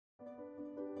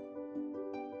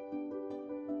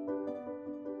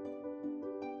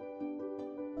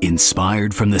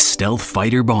Inspired from the stealth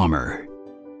fighter bomber.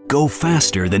 Go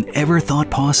faster than ever thought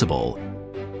possible,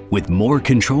 with more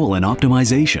control and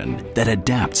optimization that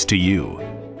adapts to you.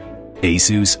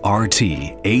 ASUS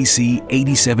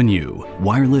RT-AC87U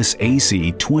Wireless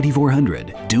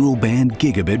AC2400 Dual-Band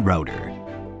Gigabit Router.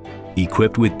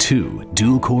 Equipped with 2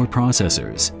 dual-core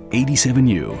processors,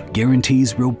 87U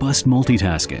guarantees robust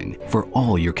multitasking for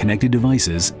all your connected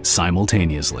devices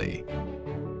simultaneously.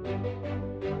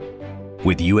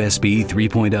 With USB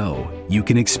 3.0, you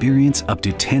can experience up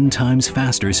to 10 times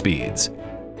faster speeds.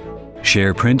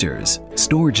 Share printers,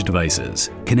 storage devices,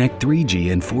 connect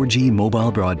 3G and 4G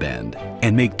mobile broadband,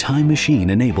 and make Time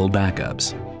Machine-enabled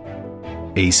backups.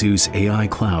 ASUS AI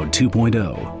Cloud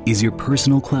 2.0 is your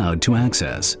personal cloud to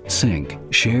access, sync,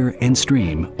 share, and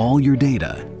stream all your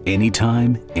data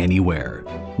anytime, anywhere.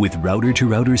 With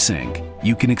router-to-router sync,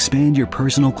 you can expand your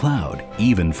personal cloud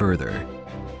even further.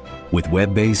 With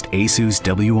web-based ASUS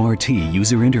WRT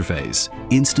user interface,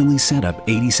 instantly set up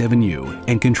 87U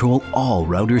and control all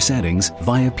router settings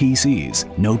via PCs,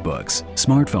 notebooks,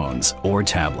 smartphones, or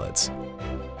tablets.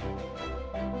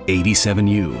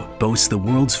 87U boasts the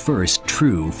world's first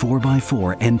true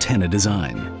 4x4 antenna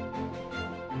design,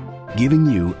 giving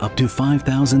you up to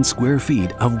 5,000 square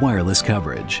feet of wireless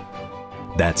coverage.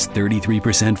 That's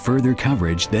 33% further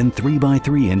coverage than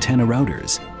 3x3 antenna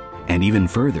routers, and even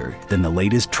further than the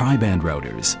latest tri-band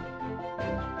routers.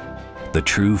 The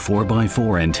true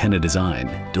 4x4 antenna design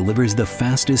delivers the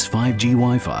fastest 5G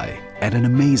Wi-Fi at an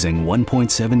amazing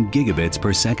 1.7 gigabits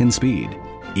per second speed,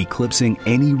 eclipsing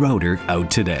any router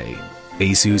out today.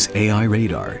 ASUS AI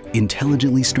Radar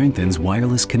intelligently strengthens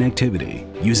wireless connectivity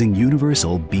using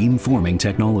universal beam-forming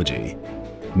technology,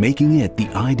 making it the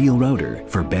ideal router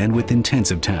for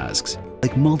bandwidth-intensive tasks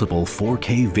like multiple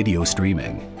 4K video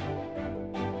streaming.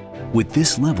 With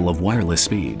this level of wireless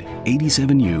speed,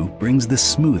 87U brings the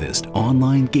smoothest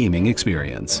online gaming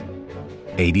experience.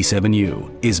 87U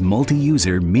is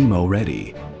multi-user MIMO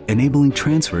ready, enabling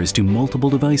transfers to multiple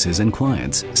devices and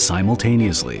clients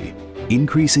simultaneously,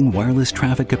 increasing wireless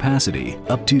traffic capacity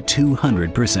up to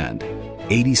 200%.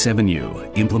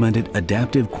 87U implemented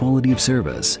adaptive quality of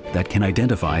service that can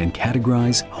identify and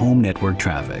categorize home network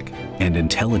traffic and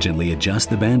intelligently adjust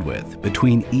the bandwidth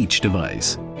between each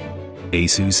device.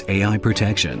 ASUS AI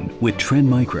Protection with Trend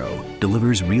Micro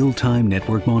delivers real-time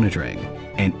network monitoring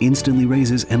and instantly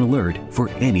raises an alert for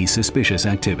any suspicious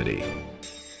activity.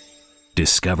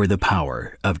 Discover the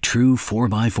power of true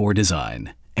 4x4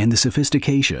 design and the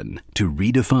sophistication to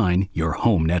redefine your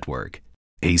home network.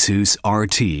 ASUS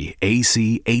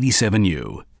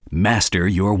RT-AC87U. Master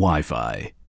your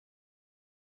Wi-Fi.